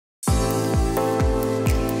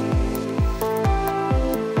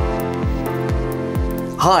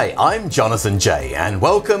Hi, I'm Jonathan Jay, and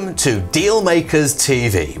welcome to Dealmakers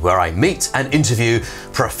TV, where I meet and interview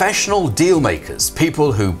professional dealmakers,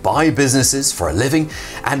 people who buy businesses for a living,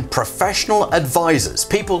 and professional advisors,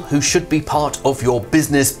 people who should be part of your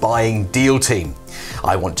business buying deal team.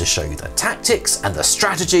 I want to show you the tactics and the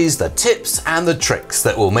strategies, the tips and the tricks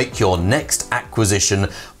that will make your next acquisition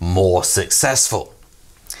more successful.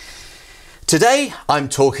 Today, I'm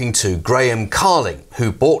talking to Graeme Carling,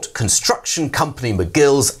 who bought construction company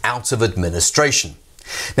McGill's out of administration.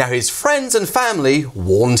 Now, his friends and family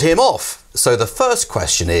warned him off. So the first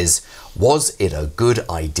question is, was it a good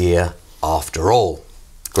idea after all?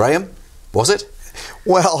 Graeme, was it?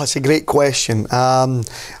 Well, it's a great question.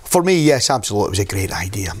 For me, yes, absolutely, it was a great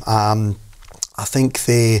idea. I think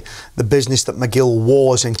the business that McGill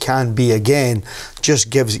was and can be again just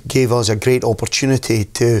gave us a great opportunity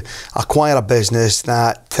to acquire a business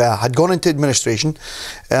that had gone into administration.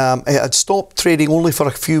 It had stopped trading only for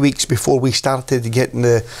a few weeks before we started getting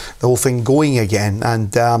the whole thing going again.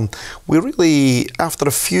 And we really, after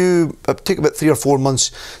it took about 3 or 4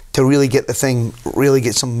 months to really get the thing, really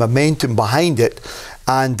get some momentum behind it.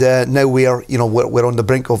 And now we're on the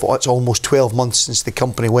brink of, it's almost 12 months since the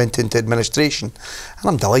company went into administration, and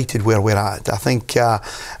I'm delighted where we're at. I think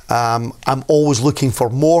I'm always looking for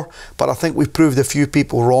more, but I think we've proved a few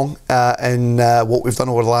people wrong in what we've done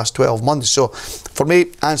over the last 12 months. So for me,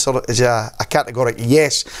 answer is a categoric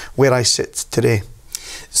yes where I sit today.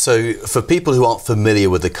 So for people who aren't familiar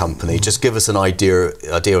with the company, just give us an idea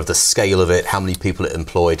of the scale of it, how many people it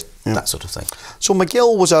employed, that sort of thing. So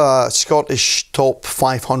McGill was a Scottish top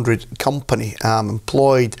 500 company,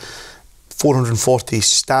 employed 440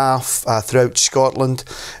 staff throughout Scotland.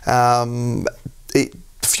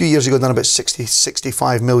 A few years ago, done about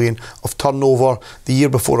 65 million of turnover. The year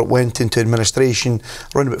before it went into administration,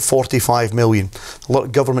 around about 45 million. A lot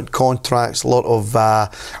of government contracts, a lot of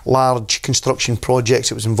large construction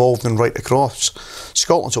projects it was involved in right across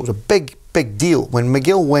Scotland. So it was a big deal. When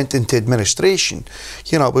McGill went into administration,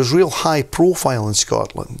 it was real high profile in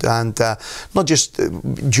Scotland, and not just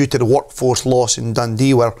due to the workforce loss in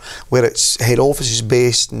Dundee where its head office is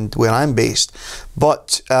based and where I'm based,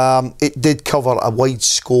 but it did cover a wide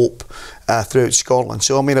scope throughout Scotland.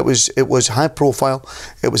 So I mean, it was high profile.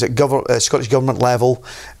 It was at Scottish government level,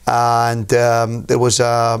 and there was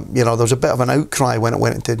a bit of an outcry when it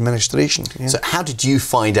went into administration. Yeah. So how did you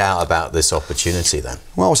find out about this opportunity then?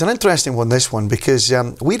 Well, it was an interesting one, this one, because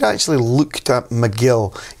we'd actually looked at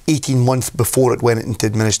McGill 18 months before it went into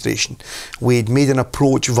administration. We'd made an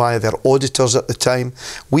approach via their auditors at the time.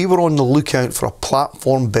 We were on the lookout for a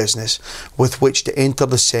platform business with which to enter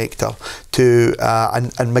the sector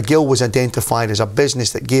and McGill was identified as a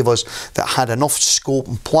business that had enough scope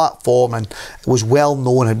and platform and was well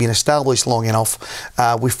known, had been established long enough.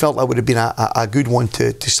 We felt that would have been a good one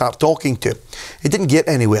to start talking to. It didn't get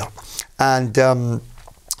anywhere, and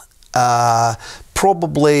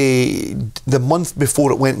probably the month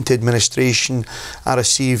before it went into administration, I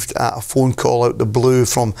received a phone call out the blue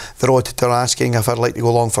from their auditor asking if I'd like to go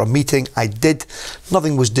along for a meeting. I did.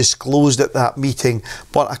 Nothing was disclosed at that meeting,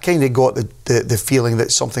 but I kind of got the feeling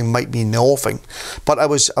that something might be in the offing. But I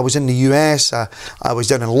was in the US, I was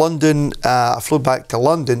down in London, I flew back to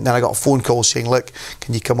London, then I got a phone call saying, look,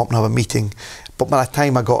 can you come up and have a meeting? But by the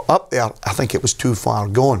time I got up there, I think it was too far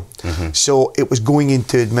gone. So it was going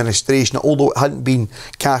into administration, although it hadn't been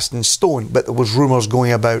cast in stone, but there was rumours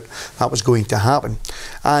going about that was going to happen.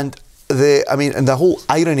 And the whole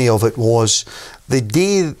irony of it was the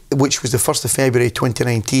day, which was the 1st of February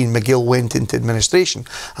 2019, McGill went into administration.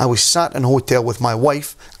 I was sat in a hotel with my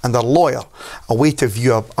wife and our lawyer, away to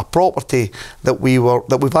view a property that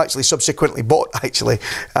we've actually subsequently bought. Actually,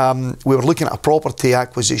 we were looking at a property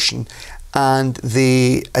acquisition, and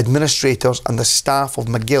the administrators and the staff of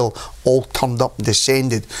McGill all turned up and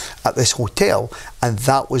descended at this hotel, and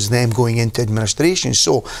that was them going into administration.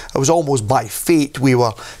 So it was almost by fate we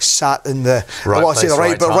were sat in the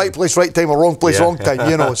right place, right time, or wrong place, wrong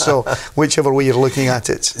time, so whichever way you're looking at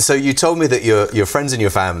it. So you told me that your friends and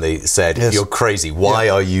your family said, you're crazy, why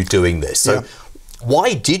are you doing this? So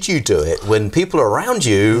why did you do it when people around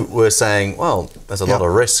you were saying, well, there's a lot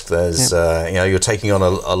of risk, there's, you're taking on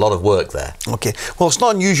a lot of work there? Okay, well, it's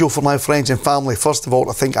not unusual for my friends and family, first of all,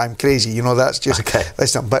 to think I'm crazy, that's just,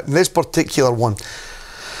 but in this particular one,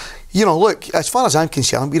 look, as far as I'm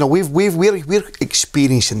concerned, we're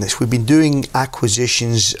experiencing this. We've been doing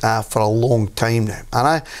acquisitions for a long time now,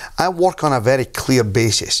 and I work on a very clear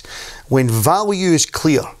basis. When value is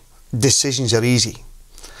clear, decisions are easy.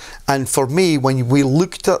 And for me, when we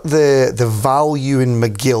looked at the value in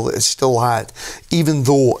McGill that it still had, even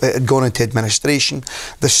though it had gone into administration,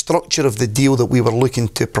 the structure of the deal that we were looking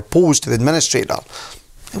to propose to the administrator,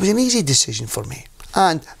 it was an easy decision for me.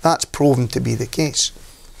 And that's proven to be the case.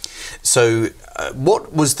 So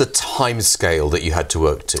what was the time scale that you had to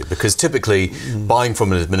work to? Because typically buying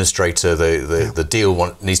from an administrator, the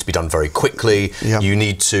deal needs to be done very quickly. You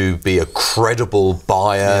need to be a credible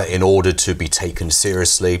buyer in order to be taken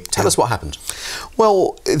seriously. Tell us what happened.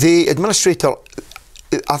 Well, the administrator,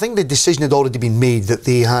 I think the decision had already been made that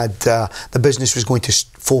they had the business was going to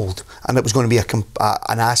fold and it was going to be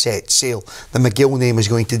an asset sale. The McGill name was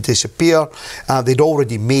going to disappear. They'd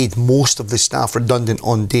already made most of the staff redundant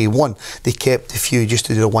on day one. They kept a few just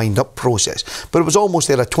to do the wind-up process. But it was almost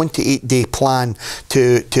there a 28-day plan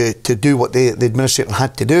to do what the administrator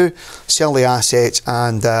had to do, sell the assets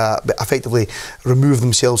and effectively remove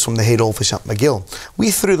themselves from the head office at McGill.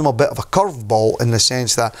 We threw them a bit of a curveball in the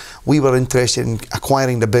sense that we were interested in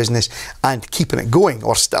acquiring the business and keeping it going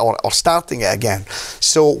or starting it again.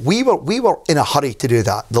 So we were in a hurry to do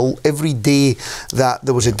that. Every day that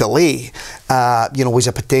there was a delay, was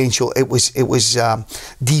a potential. It was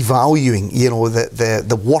devaluing,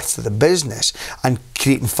 the worth of the business and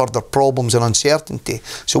creating further problems and uncertainty.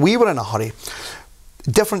 So we were in a hurry.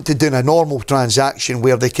 Different to doing a normal transaction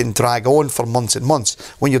where they can drag on for months and months.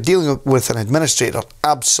 When you're dealing with an administrator,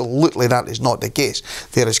 absolutely that is not the case.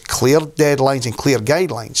 There is clear deadlines and clear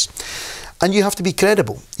guidelines. And you have to be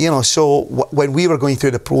credible, so when we were going through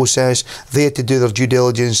the process, they had to do their due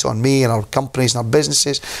diligence on me and our companies and our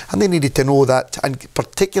businesses, and they needed to know that, and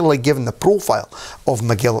particularly given the profile of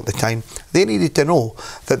McGill at the time, they needed to know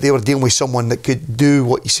that they were dealing with someone that could do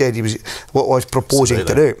what he said what I was proposing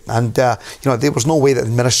to do. And, there was no way that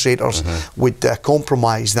administrators would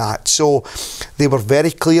compromise that. So they were very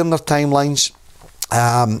clear in their timelines.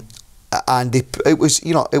 And it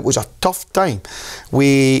was a tough time.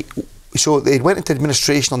 So they went into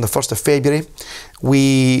administration on the 1st of February.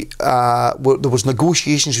 There was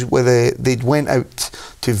negotiations where they'd went out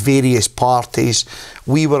to various parties.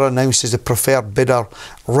 We were announced as the preferred bidder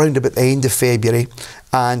round about the end of February,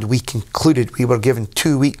 and we concluded we were given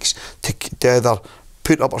 2 weeks to either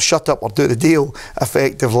put up or shut up or do the deal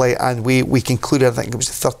effectively, and we concluded, I think it was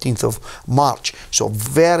the 13th of March, so a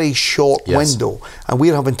very short window, and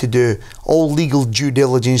we're having to do all legal due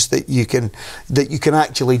diligence that you can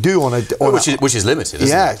actually do on which is limited,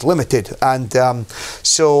 isn't it? It's limited, and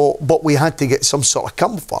but we had to get some sort of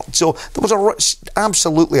comfort, so there was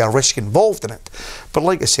absolutely a risk involved in it, but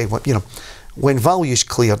like I said, when value is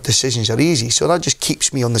clear, decisions are easy. So that just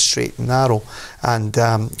keeps me on the straight and narrow, and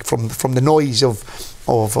from the noise of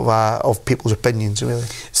people's opinions, really.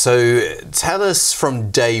 So tell us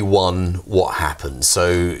from day one what happened.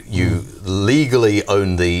 So you legally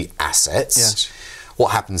own the assets. Yes.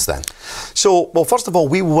 What happens then? So, well, first of all,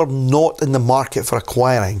 we were not in the market for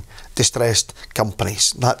acquiring distressed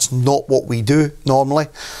companies. That's not what we do normally.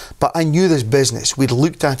 But I knew this business. We'd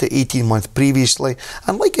looked at it 18 months previously.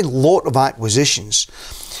 And like a lot of acquisitions,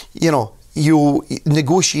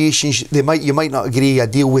 negotiations, you might not agree a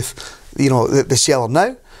deal with, the seller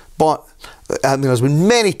now, but I mean, there's been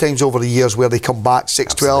many times over the years where they come back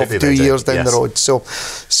 6, 12, 2 years down the road. So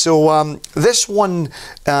this one,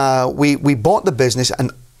 we bought the business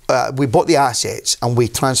and we bought the assets and we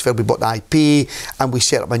transferred, we bought the IP and we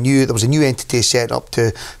set up there was a new entity set up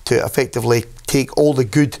to effectively take all the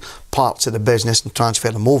good parts of the business and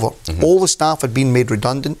transfer them over. All the staff had been made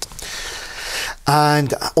redundant.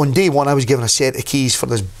 And on day one, I was given a set of keys for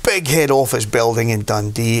this big head office building in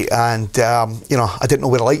Dundee, and I didn't know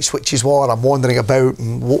where the light switches were. I'm wandering about,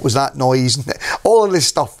 and what was that noise? And all of this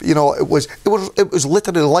stuff. It was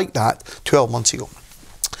literally like that 12 months ago.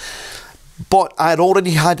 But I had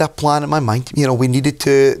already had a plan in my mind. We needed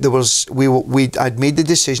to. I'd made the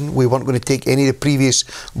decision. We weren't going to take any of the previous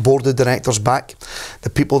board of directors back. The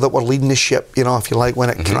people that were leading the ship, if you like, when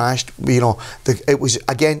it crashed. It was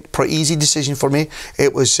again pretty easy decision for me.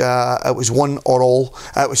 It was one or all.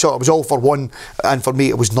 It was all for one, and for me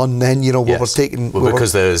it was none. Then we were taking. Well,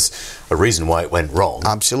 because there's a reason why it went wrong.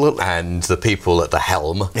 Absolutely. And the people at the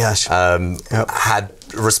helm had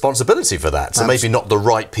responsibility for that. So maybe not the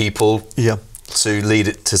right people to lead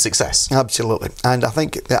it to success. Absolutely. And I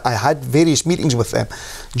think that I had various meetings with them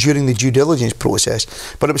during the due diligence process,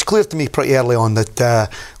 but it was clear to me pretty early on that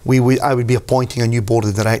I would be appointing a new board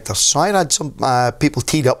of directors. So I had some people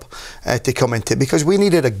teed up to come into it because we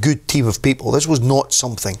needed a good team of people. This was not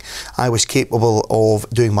something I was capable of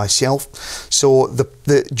doing myself. So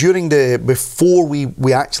before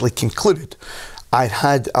we actually concluded, I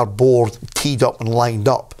had our board teed up and lined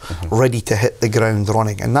up, ready to hit the ground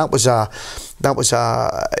running, and that was a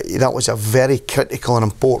very critical and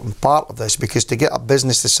important part of this, because to get a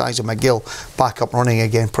business the size of McGill back up running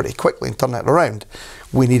again pretty quickly and turn it around,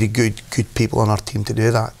 we needed good people on our team to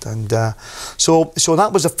do that. And so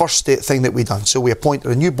that was the first thing that we done. So we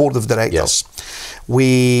appointed a new board of directors. Yes.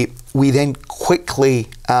 We then quickly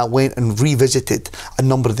went and revisited a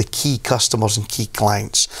number of the key customers and key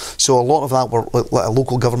clients. So a lot of that were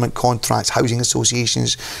local government contracts, housing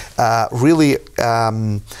associations, really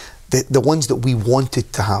the ones that we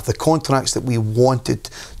wanted to have, the contracts that we wanted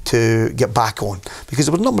to get back on, because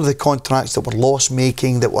there were a number of the contracts that were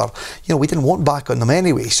loss-making, that were, we didn't want back on them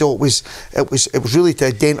anyway. So it was really to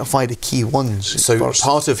identify the key ones. So first.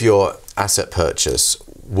 Part of your asset purchase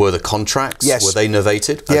were the contracts? Yes. Were they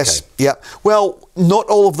novated? Yes. Okay. Yeah. Well, not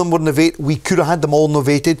all of them were novated. We could have had them all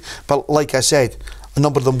novated, but like I said, a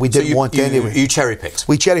number of them we didn't want anyway. You cherry-picked?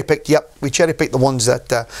 We cherry-picked, yep. We cherry-picked the ones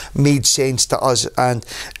that made sense to us and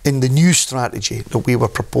in the new strategy that we were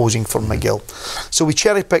proposing for McGill. So we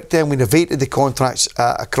cherry-picked them, we novated the contracts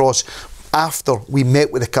across after we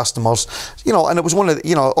met with the customers, and it was one of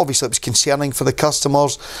the, obviously it was concerning for the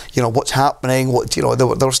customers, what's happening, they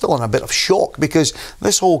were still in a bit of shock, because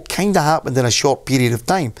this all kind of happened in a short period of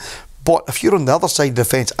time. But if you're on the other side of the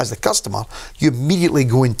fence as the customer, you immediately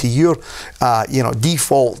go into your,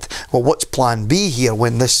 default, well, what's plan B here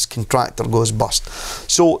when this contractor goes bust?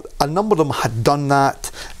 So a number of them had done that.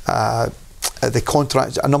 A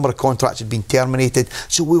number of contracts had been terminated.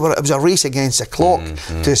 So it was a race against the clock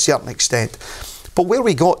to a certain extent. But where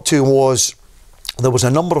we got to was, there was a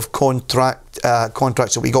number of contracts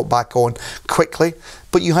that we got back on quickly,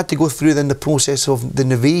 but you had to go through then the process of the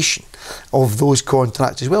novation of those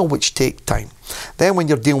contracts as well, which take time. Then when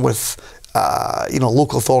you're dealing with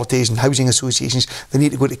local authorities and housing associations, they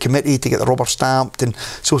need to go to committee to get the rubber stamped, and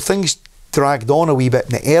so things dragged on a wee bit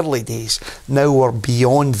in the early days. Now we're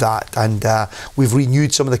beyond that, and we've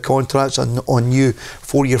renewed some of the contracts on new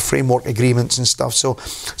 4-year framework agreements and stuff. So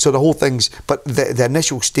the whole thing's, but the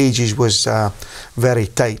initial stages was very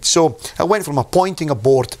tight. So I went from appointing a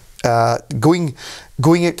board, going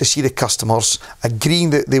out to see the customers,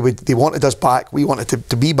 agreeing that they wanted us back, we wanted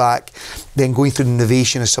to be back, then going through the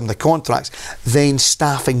innovation of some of the contracts, then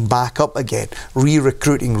staffing back up again,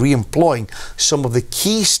 re-recruiting, re-employing some of the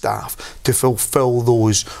key staff to fulfill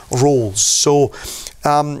those roles. So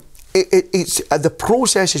the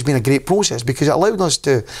process has been a great process, because it allowed us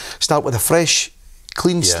to start with a fresh,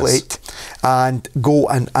 clean slate and go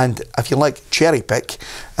and if you like, cherry pick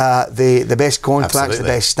the best contracts, absolutely, the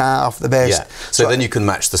best staff, the best. Yeah. So then you can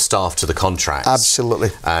match the staff to the contracts.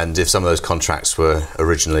 Absolutely. And if some of those contracts were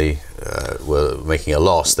originally were making a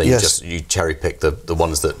loss, then you cherry pick the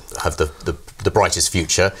ones that have the brightest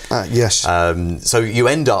future. Yes. So you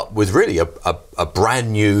end up with really a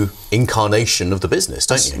brand new incarnation of the business,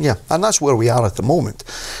 don't you? Yeah, and that's where we are at the moment.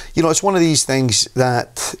 It's one of these things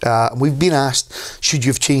that we've been asked, should you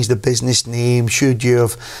have changed the business name? Should you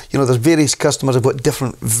have, there's various customers have got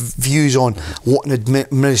different views on what an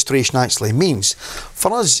administration actually means.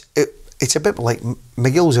 For us, it's a bit like,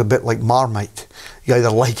 McGill's a bit like Marmite. You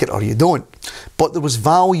either like it or you don't. But there was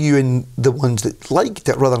value in the ones that liked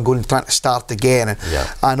it, rather than going and trying to start again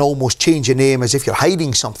and almost change your name as if you're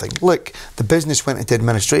hiding something. Look, the business went into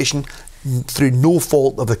administration through no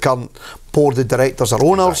fault of the current board of directors or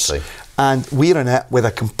owners. Exactly. And we're in it with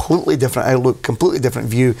a completely different outlook, completely different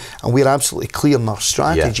view, and we're absolutely clear in our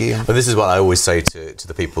strategy. Yeah. But this is what I always say to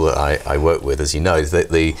the people that I work with, as you know, is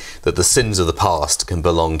that the sins of the past can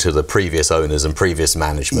belong to the previous owners and previous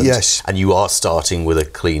management. Yes. And you are starting with a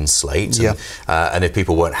clean slate. Yeah. And if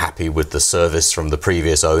people weren't happy with the service from the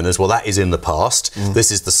previous owners, well, that is in the past.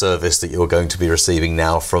 This is the service that you're going to be receiving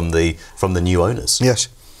now from the new owners. Yes.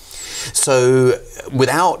 So,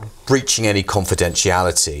 without breaching any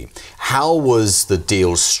confidentiality, how was the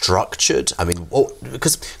deal structured? I mean,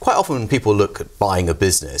 because quite often when people look at buying a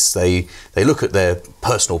business, they look at their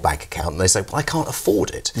personal bank account and they say, well, I can't afford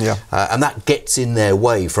it. Yeah. And that gets in their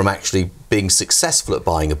way from actually being successful at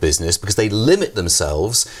buying a business, because they limit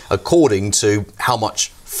themselves according to how much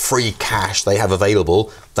free cash they have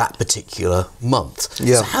available that particular month.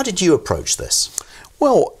 Yeah. So how did you approach this?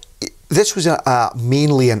 Well, this was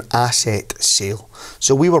mainly an asset sale.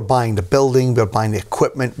 So we were buying the building, we were buying the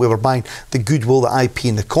equipment, we were buying the goodwill, the IP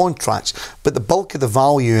and the contracts, but the bulk of the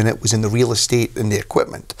value in it was in the real estate and the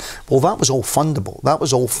equipment. Well, that was all fundable, that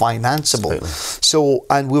was all financeable. Absolutely. So,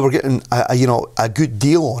 and we were getting a good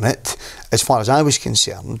deal on it, as far as I was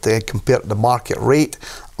concerned, compared to the market rate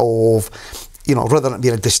of you know, rather than it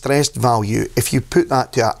being a distressed value, if you put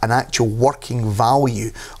that to an actual working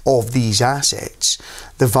value of these assets,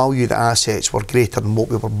 the value of the assets were greater than what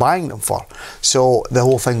we were buying them for. So the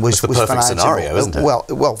whole thing was perfect financeable. Scenario, isn't it?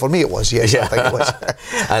 Well, for me it was. Yes, yeah. I think it was.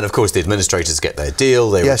 And of course, the administrators get their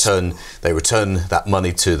deal. They Yes. return that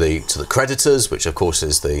money to the creditors, which of course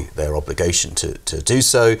is their obligation to do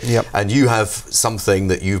so. Yep. And you have something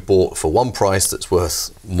that you've bought for one price that's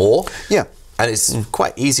worth more. Yeah. And it's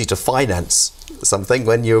quite easy to finance something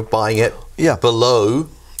when you're buying it below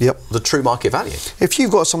the true market value. If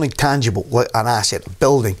you've got something tangible, like an asset, a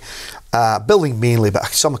building mainly, but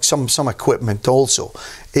some equipment also,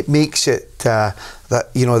 it makes it that,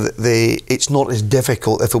 you know, it's not as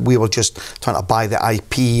difficult if we were just trying to buy the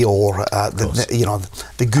IP or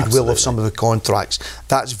the goodwill of some of the contracts.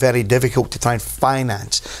 That's very difficult to try and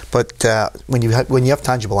finance. But when you have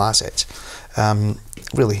tangible assets,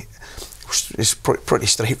 really, it's pretty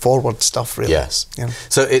straightforward stuff, really. Yes. You know?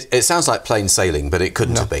 So it sounds like plain sailing, but it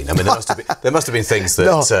couldn't have been. I mean, there must have been things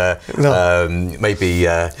that maybe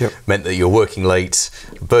meant that you're working late,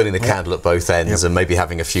 burning the candle at both ends, and maybe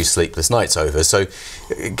having a few sleepless nights over. So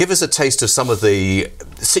give us a taste of some of the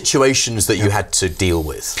situations that you had to deal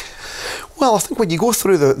with. Well, I think when you go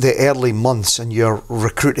through the early months and you're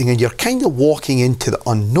recruiting and you're kind of walking into the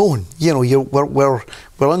unknown, you know, we're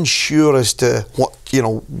unsure as to what, you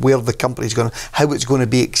know, where the company's going, how it's going to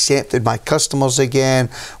be accepted by customers again.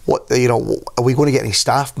 What, you know, are we going to get any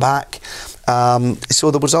staff back? So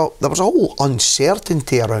there was a whole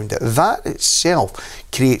uncertainty around it. That itself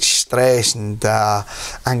creates stress and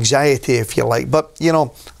anxiety, if you like. But you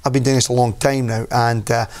know, I've been doing this a long time now, and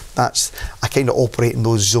I kind of operate in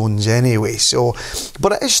those zones anyway. So,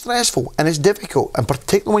 but it is stressful and it's difficult, and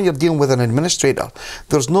particularly when you're dealing with an administrator,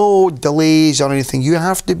 there's no delays or anything. You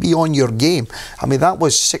have to be on your game. I mean, that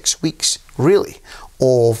was 6 weeks really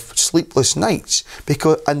of sleepless nights,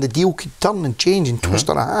 and the deal could turn and change and twist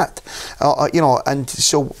on a hat, you know. And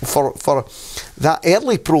so for that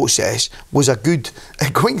early process was a good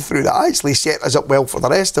going through that actually set us up well for the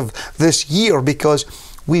rest of this year, because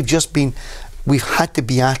we've had to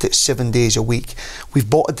be at it 7 days a week. We've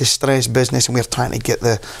bought a distressed business and we're trying to get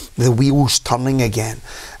the wheels turning again.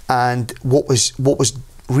 And what was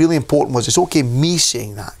really important was, it's okay me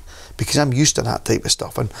saying that, because I'm used to that type of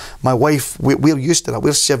stuff, and my wife, we're used to that.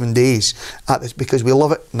 We're 7 days at this because we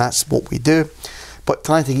love it and that's what we do. But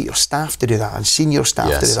trying to get your staff to do that and senior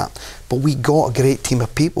staff to do that. But we got a great team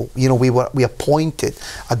of people. You know, we appointed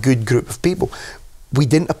a good group of people. We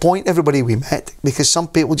didn't appoint everybody we met, because some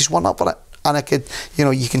people just weren't up for it. And I could, you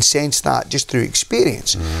know, you can sense that just through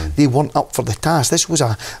experience. They weren't up for the task.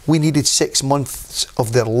 We needed 6 months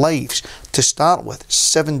of their lives to start with,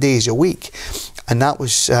 7 days a week. And that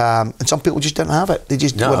was, and some people just didn't have it. They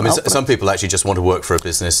just no. I mean, some people actually just want to work for a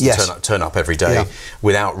business, and turn up every day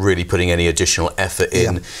without really putting any additional effort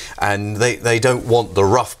in, and they don't want the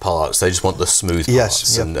rough parts. They just want the smooth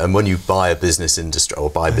parts. And when you buy a business industry or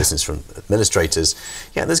buy a business from administrators,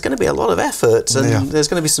 there's going to be a lot of effort, and there's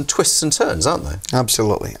going to be some twists and turns, aren't there?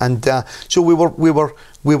 Absolutely. And so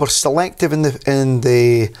we were selective in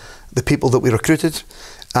the people that we recruited.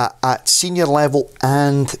 At senior level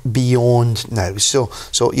and beyond now. So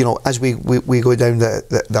you know, as we go down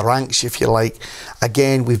the ranks, if you like,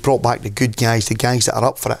 again, we've brought back the good guys, the guys that are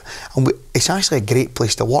up for it, and it's actually a great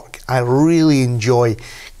place to work. I really enjoy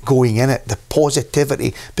going in it, the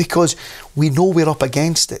positivity, because we know we're up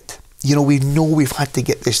against it. You know, we know we've had to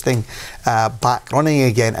get this thing back running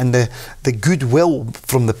again, and the goodwill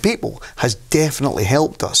from the people has definitely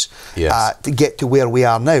helped us to get to where we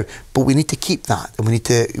are now. But we need to keep that, and we need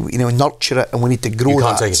to, you know, nurture it, and we need to grow that. You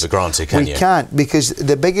can't take it for granted, can you? We can't, because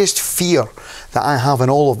the biggest fear that I have in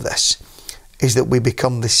all of this is that we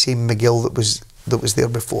become the same McGill that was there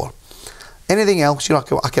before. Anything else, you know,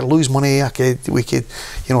 I could lose money, we could,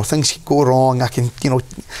 you know, things can go wrong, I can, you know,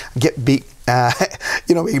 get beat,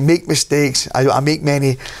 you know, we make mistakes, I make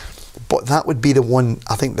many, but that would be the one,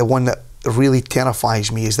 I think the one that really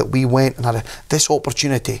terrifies me, is that we went and had this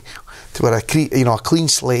opportunity to where a clean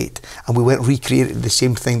slate, and we went and recreated the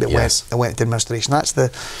same thing that went to administration. That's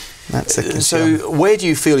the concern. So where do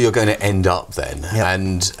you feel you're going to end up then?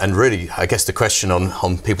 And really, I guess the question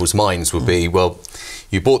on people's minds would be, well,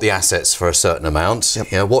 you bought the assets for a certain amount.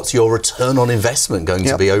 You know, what's your return on investment going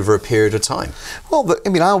to be over a period of time? Well, I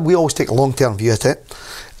mean, we always take a long-term view at it.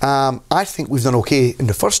 I think we've done okay in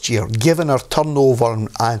the first year, given our turnover,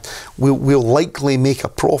 and we'll likely make a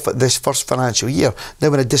profit this first financial year.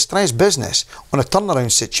 Now, in a distressed business, on a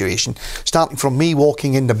turnaround situation, starting from me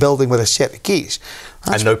walking in the building with a set of keys,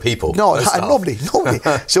 And no people. No, and nobody.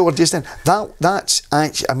 So we're just in that's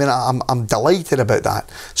actually, I mean, I'm delighted about that.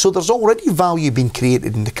 So there's already value being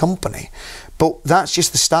created in the company. But that's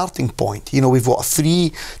just the starting point. You know, we've got a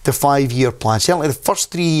 3 to 5 year plan. Certainly the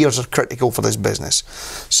first 3 years are critical for this business.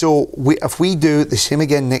 So if we do the same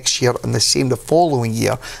again next year and the same the following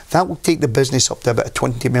year, that will take the business up to about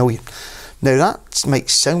 20 million. Now that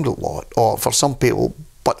might sound a lot, or for some people,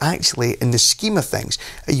 but actually in the scheme of things,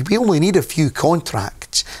 we only need a few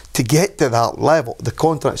contracts to get to that level, the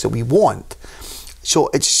contracts that we want. So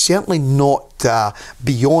it's certainly not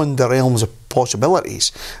beyond the realms of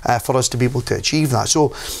possibilities for us to be able to achieve that.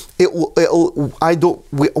 So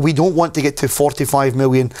we don't want to get to 45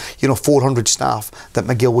 million, 400 staff that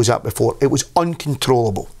McGill was at before. It was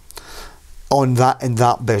uncontrollable in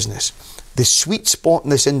that business. The sweet spot in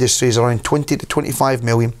this industry is around 20 to 25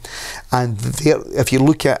 million, and there, if you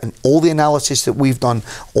look at all the analysis that we've done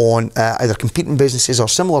on either competing businesses or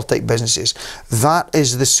similar type businesses, that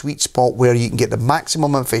is the sweet spot where you can get the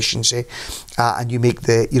maximum efficiency and you make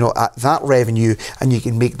that revenue, and you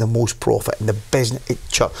can make the most profit, and the business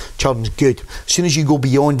churns good. As soon as you go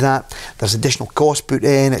beyond that, there's additional cost put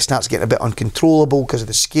in, it starts getting a bit uncontrollable because of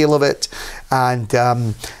the scale of it,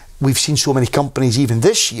 and we've seen so many companies even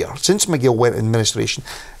this year, since McGill went in administration,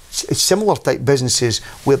 similar type businesses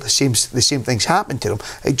where the same things happen to them,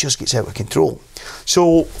 it just gets out of control.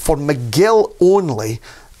 So for McGill only,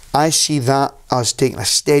 I see that as taking a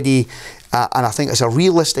steady, and I think it's a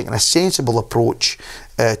realistic and a sensible approach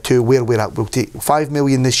to where we're at. We'll take 5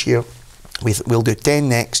 million this year, we'll do 10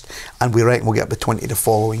 next, and we reckon we'll get up to 20 the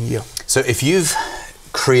following year. So if you've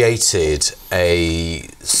created a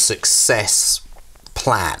success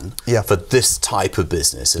plan for this type of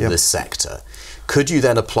business in this sector, could you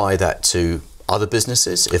then apply that to other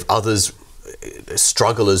businesses if others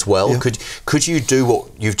struggle as well? Could you do what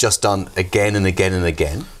you've just done again and again and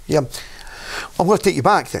again? I'm going to take you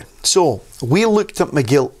back then. So we looked at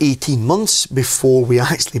McGill 18 months before we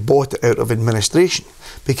actually bought it out of administration,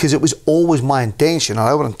 because it was always my intention, or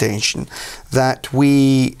our intention, that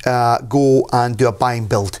we go and do a buy and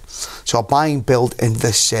build. So a buy and build in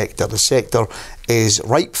this sector. The sector is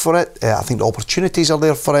ripe for it. I think the opportunities are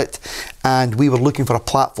there for it, and we were looking for a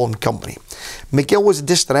platform company. McGill was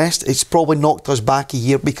distressed. It's probably knocked us back a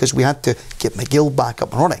year because we had to get McGill back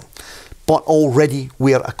up and running. But already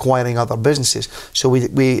we are acquiring other businesses. So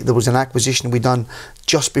there was an acquisition we done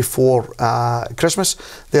just before Christmas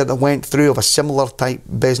there that went through of a similar type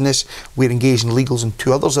business. We're engaged in legals and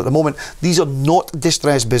 2 others at the moment. These are not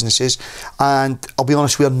distressed businesses, and I'll be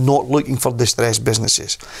honest, we are not looking for distressed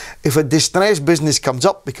businesses. If a distressed business comes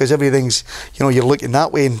up because everything's, you're looking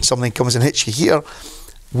that way and something comes and hits you here,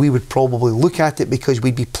 we would probably look at it because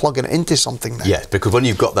we'd be plugging it into something now. Yes, because when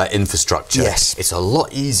you've got that infrastructure, it's a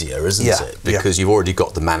lot easier, isn't it? Because you've already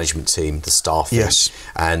got the management team, the staff,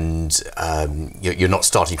 and you're not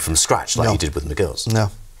starting from scratch like you did with McGill's. No.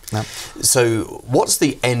 So what's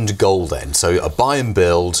the end goal then? So a buy and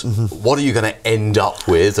build, what are you going to end up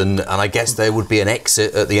with? And I guess there would be an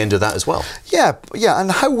exit at the end of that as well. Yeah, and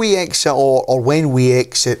how we exit or when we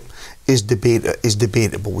exit is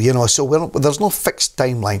debatable, so there's no fixed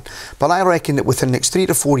timeline, but I reckon that within the next 3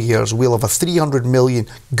 to 4 years we'll have a 300 million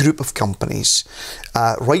group of companies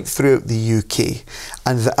right throughout the UK,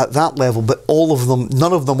 and at that level, but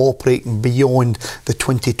none of them operating beyond the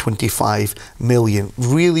 20-25 million,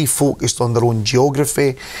 really focused on their own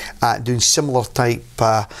geography, doing similar type,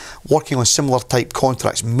 working on similar type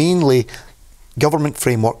contracts, mainly government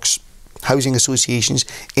frameworks, housing associations,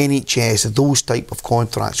 NHS, those type of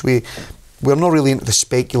contracts. We're not really into the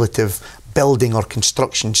speculative building or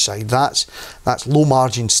construction side. That's low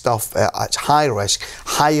margin stuff. It's high risk,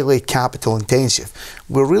 highly capital intensive.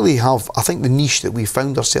 We really have, I think, the niche that we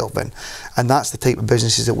found ourselves in, and that's the type of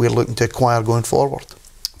businesses that we're looking to acquire going forward.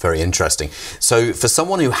 Very interesting. So for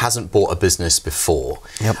someone who hasn't bought a business before,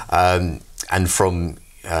 and from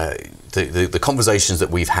the conversations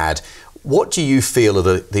that we've had, what do you feel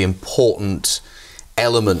are the important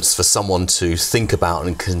elements for someone to think about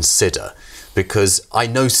and consider? Because I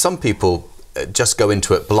know some people just go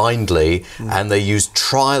into it blindly and they use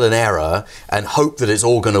trial and error and hope that it's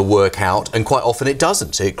all going to work out, and quite often it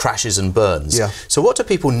doesn't. It crashes and burns. So what do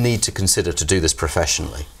people need to consider to do this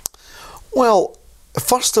professionally? Well,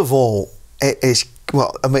 first of all, it's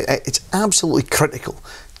absolutely critical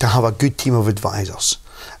to have a good team of advisors.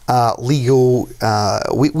 We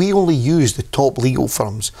only use the top legal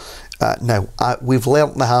firms now. We've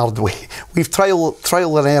learnt the hard way. We've trial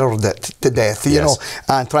and errored it to death, you know,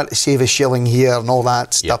 and trying to save a shilling here and all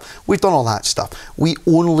that stuff. We've done all that stuff. We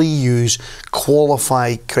only use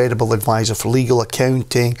qualified, credible advisor for legal,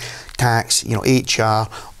 accounting, tax, you know, HR,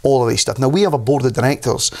 all of this stuff. Now, we have a board of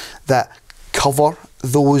directors that cover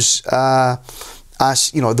those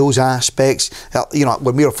those aspects. You know,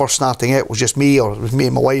 when we were first starting out, it was just me, or it was me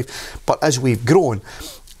and my wife. But as we've grown,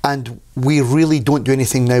 and we really don't do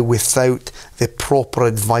anything now without the proper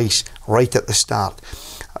advice right at the start.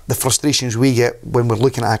 The frustrations we get when we're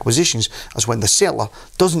looking at acquisitions is when the seller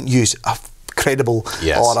doesn't use a credible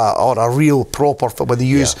or a real proper, when they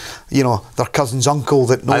use you know, their cousin's uncle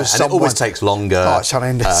that knows someone. It always takes longer. Oh, it's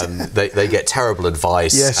horrendous. They get terrible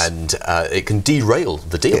advice, and it can derail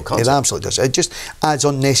the deal, can't it? It absolutely does. It just adds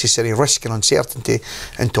unnecessary risk and uncertainty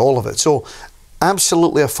into all of it. So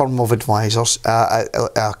absolutely a firm of advisors,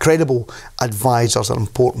 credible advisors are an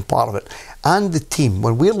important part of it. And the team,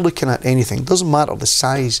 when we're looking at anything, doesn't matter the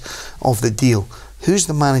size of the deal, who's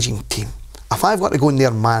the managing team? If I've got to go in there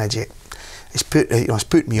and manage it, it's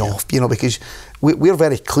put me off, you know, because we're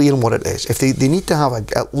very clear on what it is. If they need to have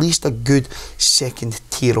at least a good second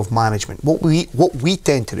tier of management. What we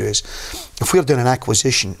tend to do is, if we're doing an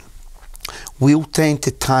acquisition, we'll tend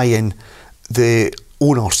to tie in the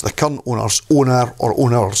owners, the current owners, owner or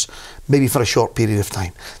owners, maybe for a short period of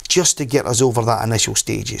time, just to get us over that initial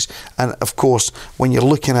stages. And of course, when you're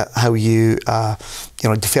looking at how you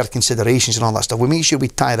deferred considerations and all that stuff, we make sure we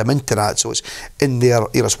tie them into that, so it's in their,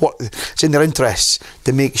 you know, it's in their interests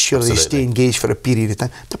to make sure they stay engaged for a period of time,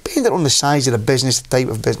 depending on the size of the business, the type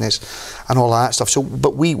of business, and all that stuff. So,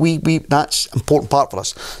 but we that's an important part for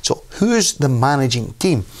us. So, who's the managing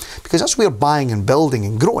team? Because as we're buying and building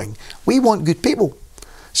and growing, we want good people.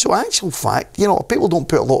 So, actual fact, you know, people don't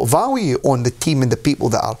put a lot of value on the team and the people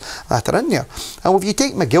that are in there. And if you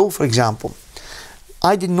take McGill, for example,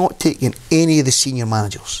 I did not take in any of the senior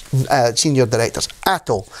managers, senior directors at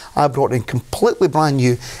all. I brought in completely brand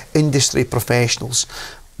new industry professionals.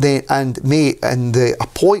 And the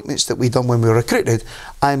appointments that we done when we were recruited,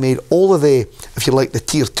 I made all of the, if you like, the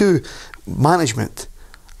tier 2 management,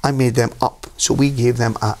 I made them up. So we gave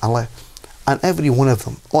them a lift. And every one of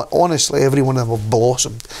them, honestly, every one of them have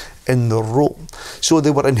blossomed in their role. So they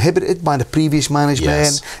were inhibited by the previous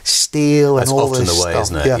management, stale, and all this stuff. That's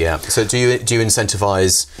often the way, isn't it? Yeah. So do you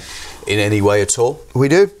incentivise in any way at all? We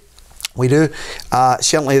do. We do.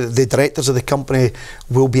 Certainly the directors of the company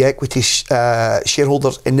will be equity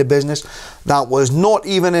shareholders in the business. That was not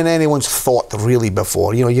even in anyone's thought really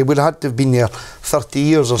before. You know, you would have had to have been there 30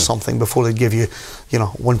 years or something before they'd give you, you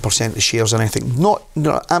know, 1% of shares or anything. No,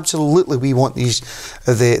 absolutely we want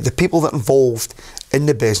the people that are involved in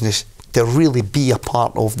the business to really be a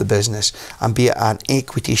part of the business and be an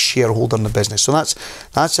equity shareholder in the business. So that's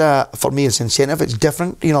for me, it's incentive. It's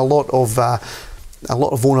different. You know, a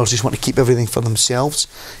lot of owners just want to keep everything for themselves,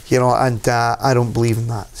 you know, and I don't believe in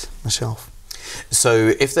that myself.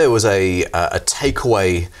 So if there was a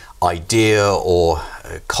takeaway idea or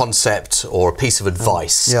a concept or a piece of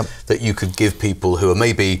advice that you could give people who are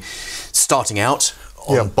maybe starting out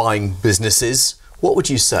on buying businesses, what would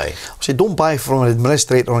you say? I say, don't buy from an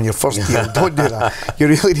administrator on your first deal. Don't do that. You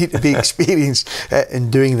really need to be experienced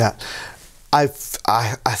in doing that. I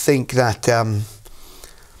think that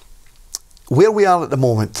where we are at the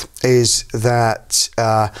moment is that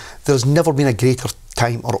there's never been a greater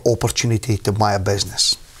time or opportunity to buy a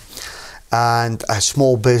business. And a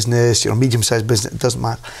small business, you know, medium-sized business, it doesn't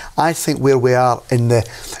matter. I think where we are in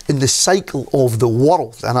the cycle of the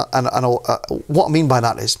world, and what I mean by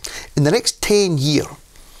that is, in the next 10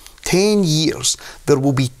 years, there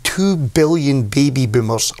will be 2 billion baby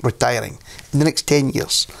boomers retiring. In the next 10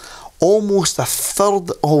 years. Almost a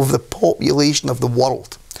third of the population of the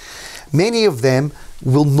world. Many of them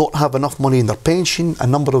will not have enough money in their pension, a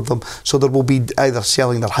number of them, so there will be either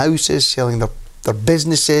selling their houses, selling their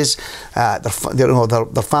businesses,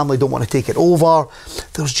 their family don't want to take it over.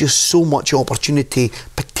 There's just so much opportunity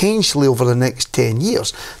potentially over the next 10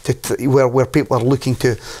 years where people are looking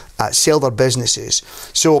to sell their businesses.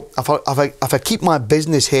 So if I keep my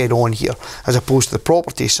business head on here as opposed to the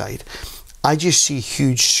property side, I just see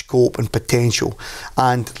huge scope and potential,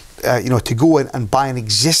 and you know, to go in and buy an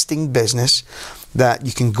existing business that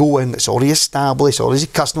you can go in, that's already established, already a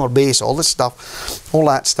customer base, all this stuff, all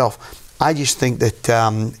that stuff. I just think that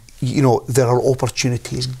you know, there are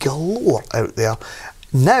opportunities galore out there.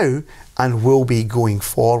 now and will be going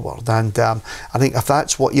forward. And I think if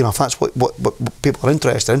that's what what people are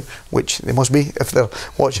interested in, which they must be if they're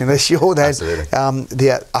watching this show, then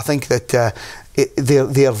I think that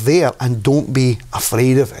they're there, and don't be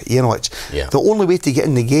afraid of it. You know, it's the only way to get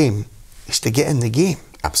in the game is to get in the game.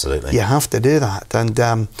 Absolutely, you have to do that,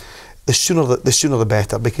 and the sooner the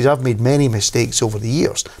better, because I've made many mistakes over the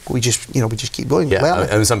years, but we just keep going. Yeah,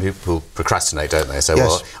 and some people procrastinate, don't they? So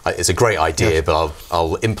well, it's a great idea, but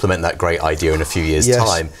I'll implement that great idea in a few years'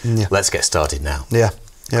 time. Let's get started now.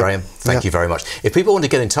 Graeme, thank you very much. If people want to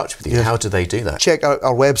get in touch with you, how do they do that? Check out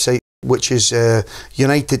our website, which is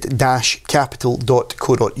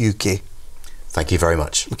united-capital.co.uk. Thank you very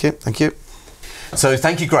much. Okay, thank you. So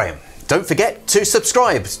thank you, Graeme. Don't forget to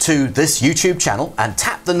subscribe to this YouTube channel and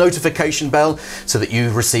tap the notification bell so that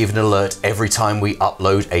you receive an alert every time we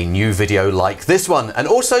upload a new video like this one. And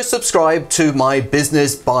also subscribe to my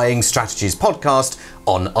Business Buying Strategies podcast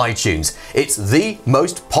on iTunes. It's the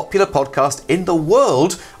most popular podcast in the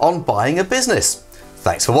world on buying a business.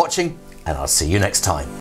 Thanks for watching, and I'll see you next time.